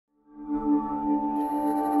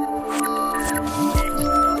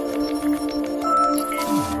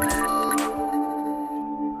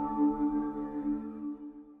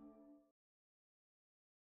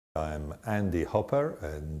Andy Hopper,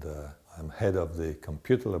 and I'm head of the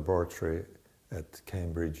computer laboratory at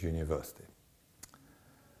Cambridge University.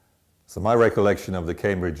 So my recollection of the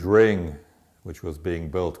Cambridge ring, which was being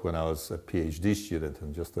built when I was a PhD student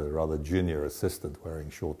and just a rather junior assistant wearing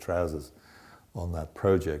short trousers on that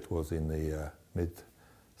project, was in the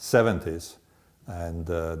mid-70s. And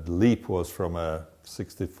the leap was from a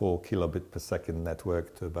 64 kilobit per second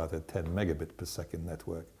network to about a 10 megabit per second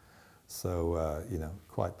network. So, you know,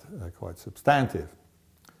 quite substantive.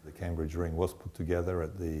 The Cambridge ring was put together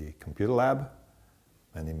at the computer lab.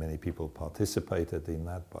 Many people participated in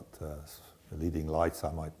that, but the leading lights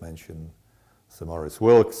I might mention: Sir Maurice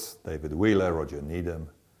Wilkes, David Wheeler, Roger Needham,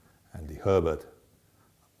 Andy Herbert,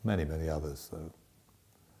 many others. So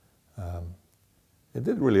it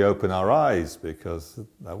did really open our eyes, because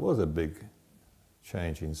that was a big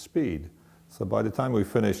change in speed. So by the time we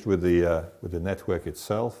finished with the network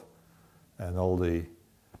itself and all the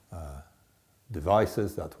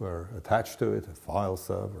devices that were attached to it, a file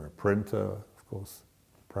server, a printer, of course,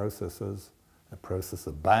 processors, a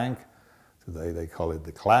processor bank. Today they call it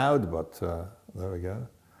the cloud, but there we go.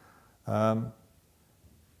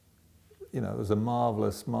 You know, it was a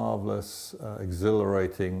marvelous,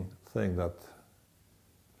 exhilarating thing that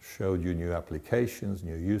showed you new applications,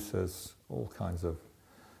 new uses, all kinds of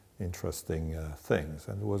interesting things.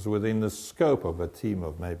 And it was within the scope of a team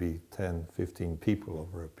of maybe 10, 15 people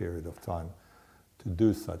over a period of time to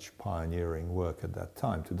do such pioneering work at that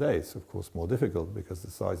time. Today it's of course more difficult, because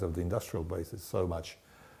the size of the industrial base is so much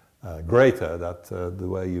greater that the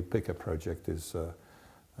way you pick a project is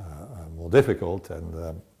more difficult,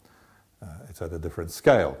 and it's at a different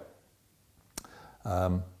scale.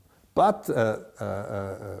 But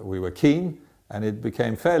we were keen, and it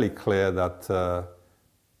became fairly clear that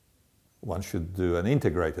one should do an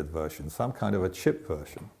integrated version, some kind of a chip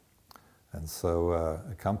version. And so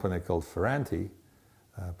a company called Ferranti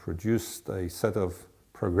produced a set of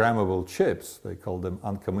programmable chips. They called them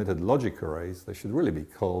uncommitted logic arrays. They should really be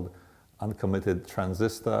called uncommitted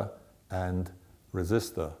transistor and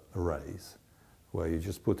resistor arrays, where you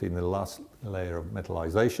just put in the last layer of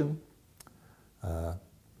metallization,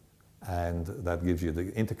 and that gives you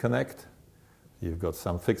the interconnect. You've got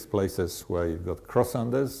some fixed places where you've got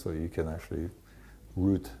cross-unders, so you can actually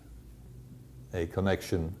route a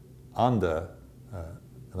connection under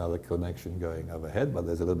another connection going overhead, but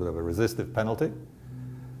there's a little bit of a resistive penalty.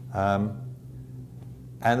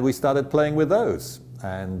 And we started playing with those.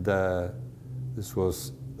 And this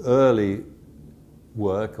was early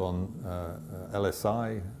work on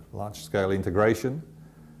LSI, large-scale integration.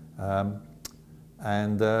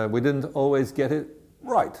 And we didn't always get it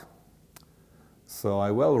right. So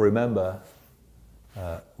I well remember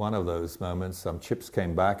one of those moments. Some chips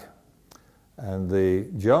came back, and the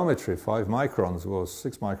geometry, 5 microns was,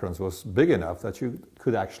 6 microns was big enough that you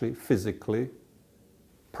could actually physically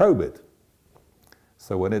probe it.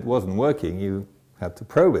 So when it wasn't working, you had to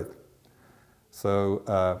probe it. So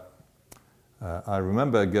I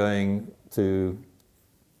remember going to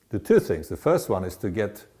do 2 things. The first one is to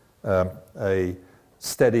get a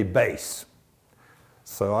steady base.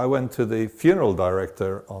 So I went to the funeral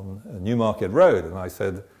director on Newmarket Road, and I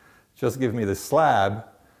said, just give me the slab.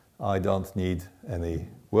 I don't need any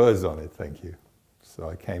words on it, thank you. So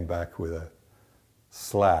I came back with a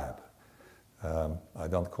slab. I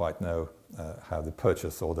don't quite know how the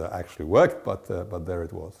purchase order actually worked, but there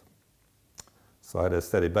it was. So I had a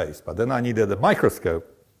steady base. But then I needed a microscope.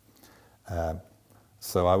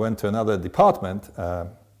 So I went to another department,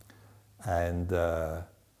 and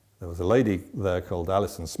there was a lady there called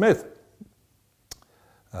Alison Smith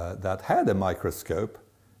that had a microscope,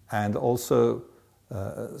 and also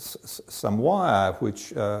some wire,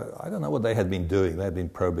 which I don't know what they had been doing. They had been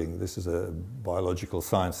probing. This is a biological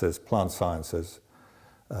sciences, plant sciences.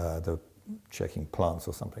 They're checking plants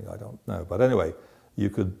or something, I don't know. But anyway, you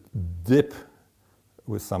could dip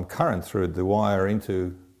with some current through the wire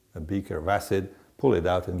into a beaker of acid, pull it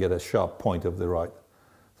out and get a sharp point of the right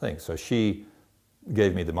thing. So she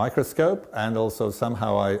gave me the microscope, and also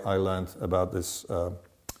somehow I learned about this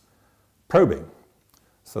probing.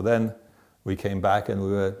 So then we came back and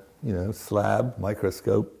we were, you know, slab,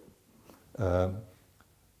 microscope,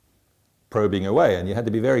 probing away. And you had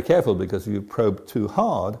to be very careful, because if you probed too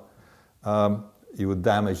hard, you would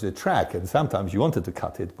damage the track. And sometimes you wanted to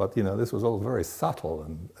cut it, but, you know, this was all very subtle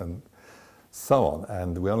and so on.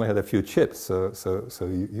 And we only had a few chips, so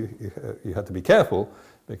you had to be careful,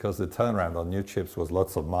 because the turnaround on new chips was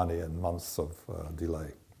lots of money and months of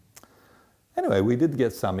delay. Anyway, we did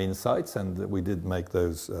get some insights, and we did make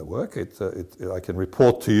those work. I can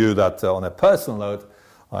report to you that on a personal note,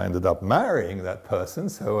 I ended up marrying that person,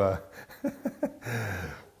 so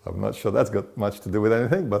I'm not sure that's got much to do with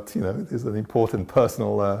anything, but you know, it is an important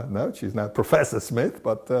personal note. She's now Professor Smith,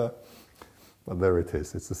 but there it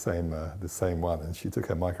is. It's the same one. And she took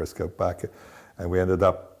her microscope back, and we ended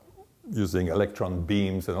up using electron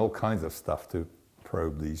beams and all kinds of stuff to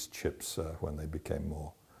probe these chips when they became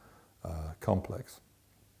more complex.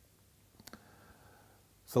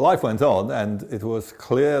 So life went on, and it was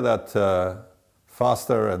clear that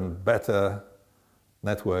faster and better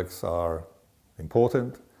networks are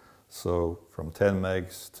important. So from 10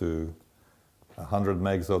 megs to 100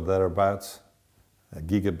 megs or thereabouts, a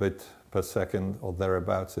gigabit per second or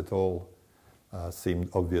thereabouts, it all seemed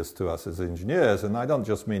obvious to us as engineers. And I don't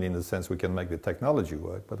just mean in the sense we can make the technology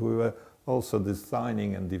work, but we were also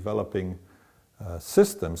designing and developing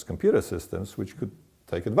systems, computer systems, which could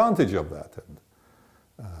take advantage of that.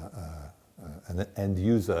 And an end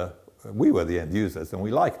user, we were the end users, and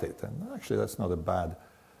we liked it. And actually, that's not a bad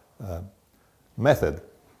method.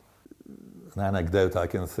 An anecdote I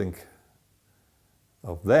can think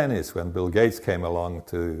of then is when Bill Gates came along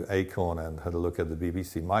to Acorn and had a look at the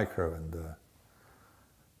BBC Micro and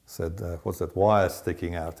said, what's that wire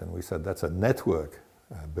sticking out? And we said, that's a network,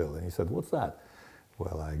 Bill. And he said, what's that?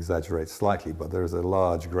 Well, I exaggerate slightly, but there's a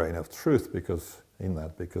large grain of truth because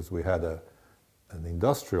we had an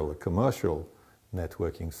industrial, a commercial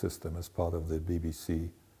networking system as part of the BBC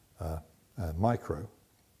Micro.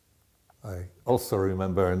 I also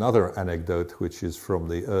remember another anecdote which is from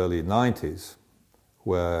the early 90s,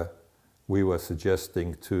 where we were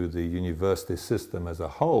suggesting to the university system as a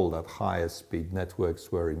whole that higher speed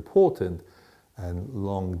networks were important and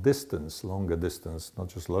longer distance, not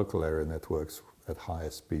just local area networks at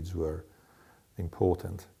higher speeds were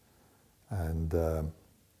important. And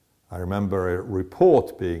I remember a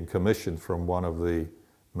report being commissioned from one of the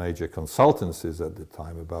major consultancies at the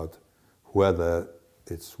time about whether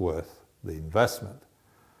it's worth the investment.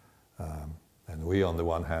 And we, on the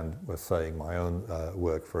one hand, were saying my own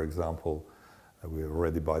work, for example, we were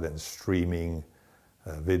already by then streaming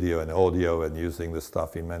video and audio and using the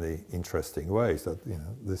stuff in many interesting ways, that, you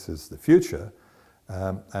know, this is the future.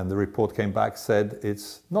 And the report came back, said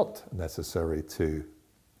it's not necessary to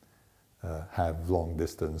have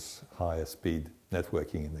long-distance, higher speed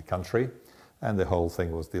networking in the country. And the whole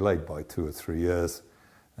thing was delayed by 2 or 3 years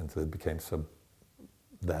until it became so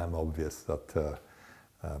damn obvious that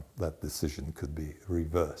that decision could be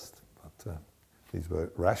reversed. But these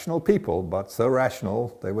were rational people, but so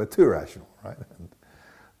rational they were too rational, right?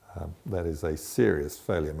 And that is a serious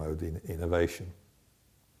failure mode in innovation.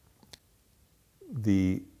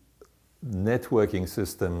 The networking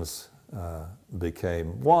systems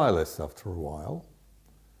became wireless after a while.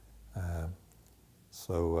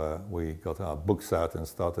 So we got our books out and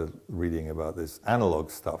started reading about this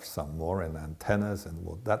analog stuff some more, and antennas and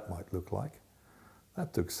what that might look like.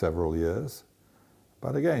 That took several years.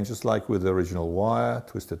 But again, just like with the original wire,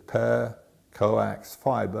 twisted pair, coax,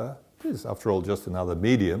 fiber, it is after all just another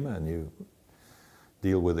medium, and you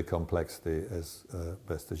deal with the complexity as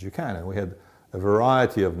best as you can. And we had a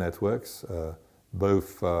variety of networks,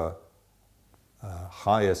 both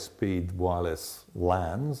higher speed wireless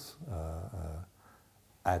LANs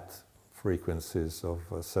at frequencies of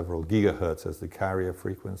several gigahertz as the carrier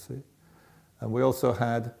frequency. And we also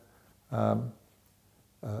had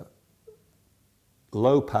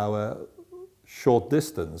low power, short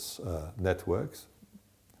distance networks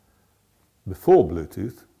before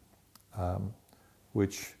Bluetooth,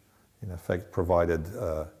 which in effect provided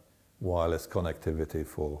wireless connectivity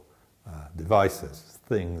for devices,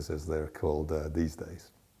 things as they're called these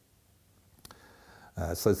days.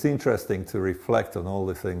 So it's interesting to reflect on all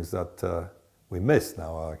the things that we miss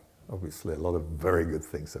now. Obviously, a lot of very good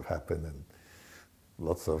things have happened, and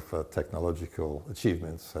lots of technological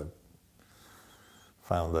achievements have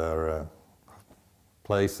found their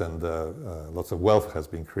place, and lots of wealth has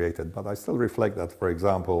been created. But I still reflect that, for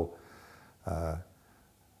example, I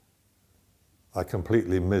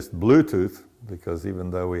completely missed Bluetooth, because even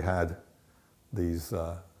though we had these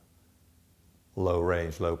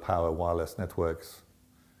low-range, low-power wireless networks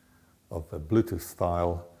of the Bluetooth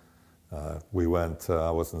style, I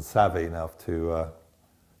wasn't savvy enough to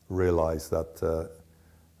realize that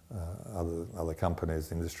other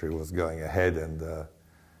companies, industry was going ahead, and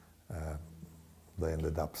they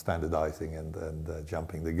ended up standardizing and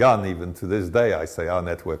jumping the gun. Even to this day, I say our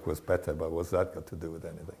network was better, but what's that got to do with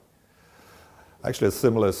anything? Actually, a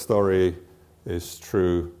similar story is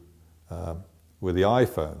true with the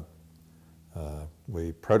iPhone.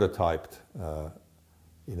 We prototyped,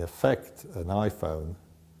 in effect, an iPhone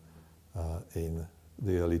in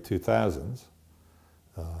the early 2000s.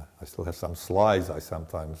 I still have some slides I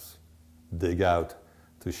sometimes dig out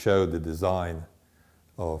to show the design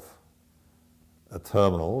of a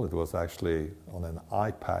terminal. It was actually on an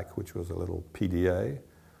iPack, which was a little PDA,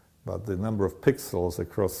 but the number of pixels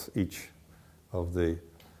across each of the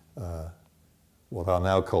what are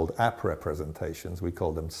now called app representations, we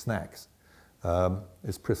call them snacks,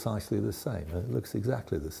 is precisely the same. It looks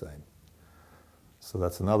exactly the same. So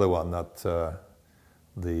that's another one that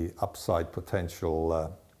the upside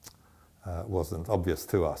potential wasn't obvious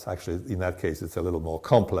to us. Actually, in that case, it's a little more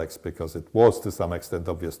complex because it was to some extent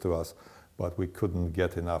obvious to us, but we couldn't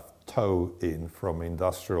get enough toe in from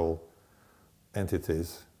industrial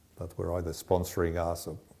entities that were either sponsoring us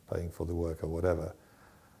or paying for the work or whatever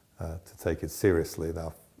to take it seriously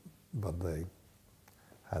enough, but they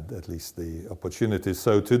had at least the opportunity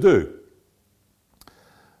so to do.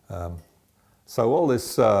 So all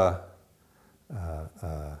this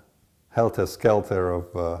helter-skelter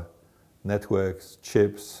of networks,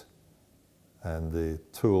 chips, and the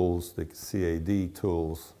tools, the CAD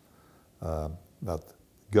tools that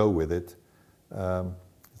go with it,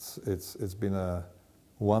 it's been a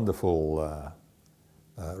wonderful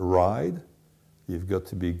ride. You've got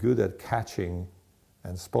to be good at catching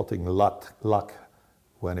and spotting luck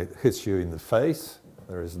when it hits you in the face.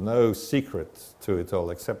 There is no secret to it all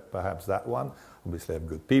except perhaps that one. Obviously have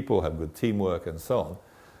good people, have good teamwork and so on.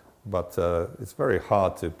 But it's very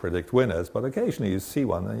hard to predict winners, but occasionally you see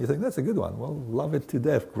one and you think, that's a good one. Well, love it to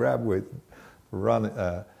death, grab with, run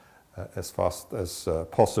as fast as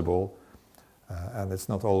possible. And it's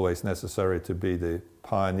not always necessary to be the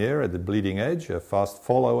pioneer at the bleeding edge. A fast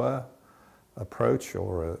follower approach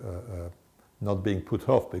or not being put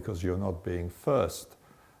off because you're not being first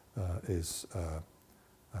is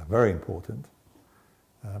very important.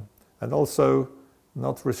 And also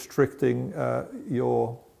not restricting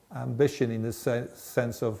your ambition in the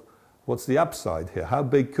sense of what's the upside here? How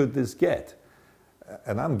big could this get?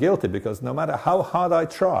 And I'm guilty because no matter how hard I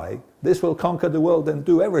try, this will conquer the world and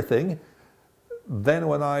do everything. Then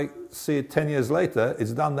when I see it 10 years later,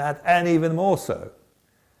 it's done that and even more so.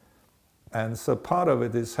 And so part of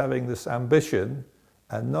it is having this ambition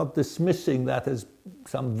and not dismissing that as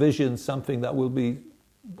some vision, something that will be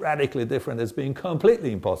radically different as being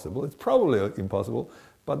completely impossible. It's probably impossible,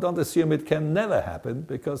 but don't assume it can never happen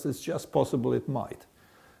because it's just possible it might.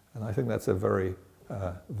 And I think that's a very,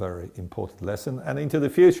 very important lesson. And into the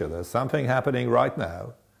future, there's something happening right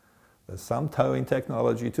now. There's some towing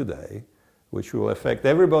technology today which will affect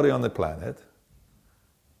everybody on the planet.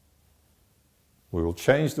 We will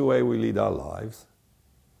change the way we lead our lives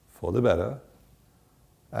for the better.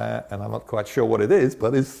 And I'm not quite sure what it is,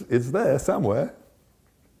 but it's there somewhere.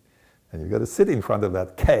 And you've got to sit in front of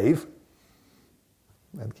that cave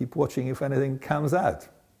and keep watching if anything comes out.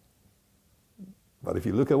 But if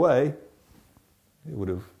you look away, it would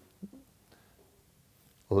have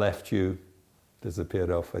left you,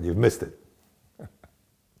 disappeared off, and you've missed it.